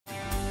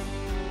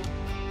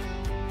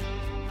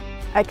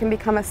I can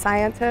become a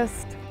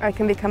scientist, I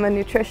can become a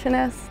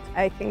nutritionist,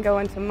 I can go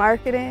into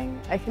marketing,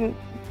 I can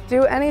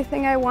do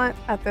anything I want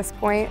at this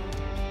point.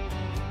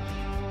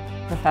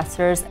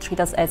 Professors treat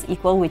us as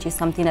equal, which is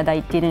something that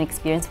I didn't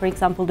experience, for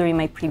example, during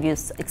my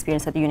previous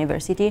experience at the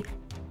university.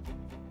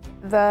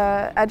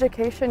 The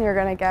education you're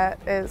going to get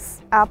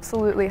is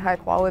absolutely high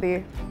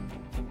quality.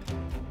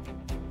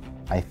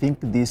 I think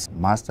this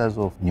Masters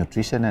of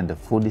Nutrition and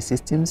Food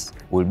Systems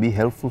will be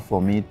helpful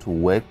for me to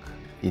work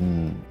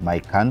in my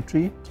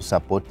country to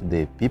support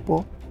the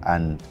people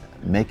and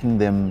making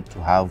them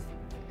to have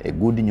a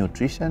good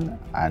nutrition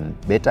and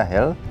better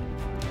health.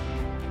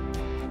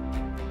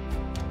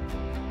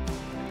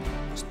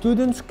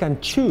 Students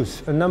can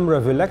choose a number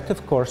of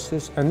elective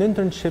courses, an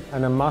internship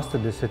and a master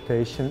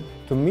dissertation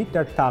to meet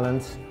their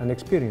talents and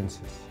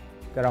experiences.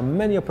 There are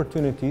many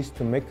opportunities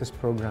to make this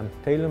program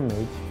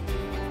tailor-made.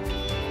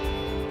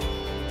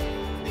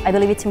 I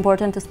believe it's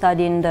important to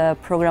study in the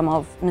program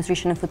of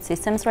Nutrition and Food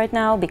Systems right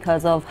now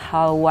because of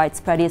how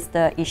widespread is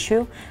the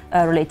issue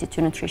related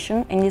to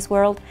nutrition in this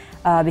world,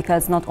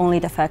 because not only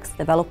it affects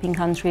developing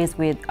countries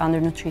with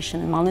undernutrition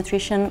and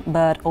malnutrition,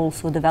 but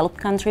also developed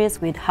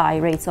countries with high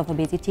rates of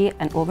obesity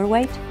and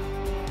overweight.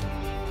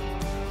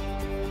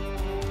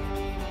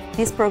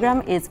 This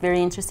program is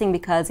very interesting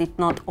because it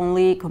not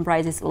only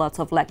comprises lots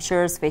of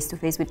lectures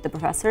face-to-face with the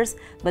professors,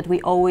 but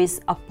we always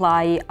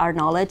apply our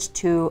knowledge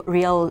to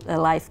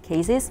real-life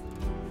cases.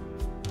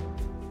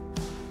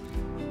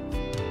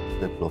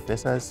 The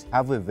professors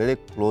have a very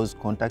close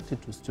contact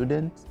to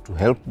students to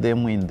help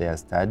them in their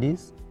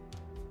studies.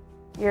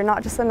 You're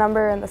not just a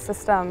number in the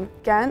system.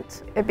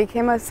 Ghent, it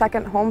became a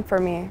second home for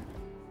me.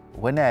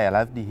 When I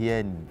arrived here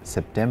in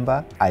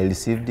September, I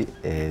received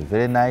a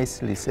very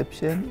nice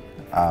reception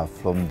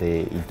from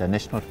the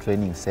International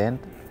Training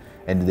Center,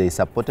 and they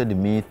supported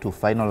me to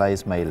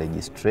finalize my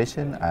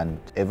registration and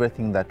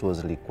everything that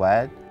was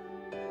required.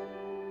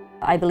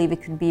 I believe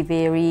it could be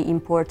very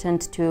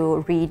important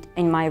to read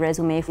in my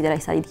resume that I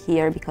studied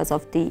here because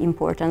of the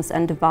importance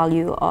and the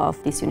value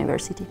of this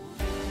university.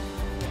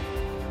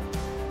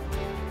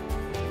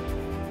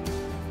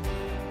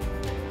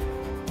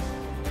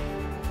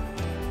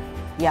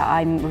 Yeah,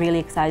 I'm really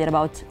excited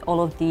about all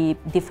of the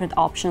different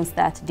options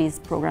that this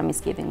program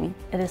is giving me.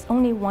 It is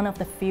only one of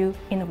the few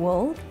in the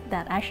world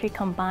that actually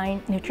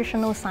combine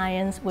nutritional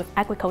science with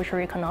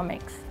agricultural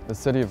economics. The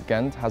city of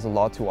Ghent has a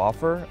lot to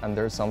offer, and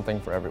there's something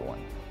for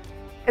everyone.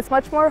 It's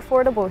much more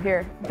affordable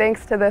here.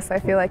 Thanks to this, I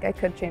feel like I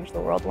could change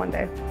the world one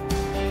day.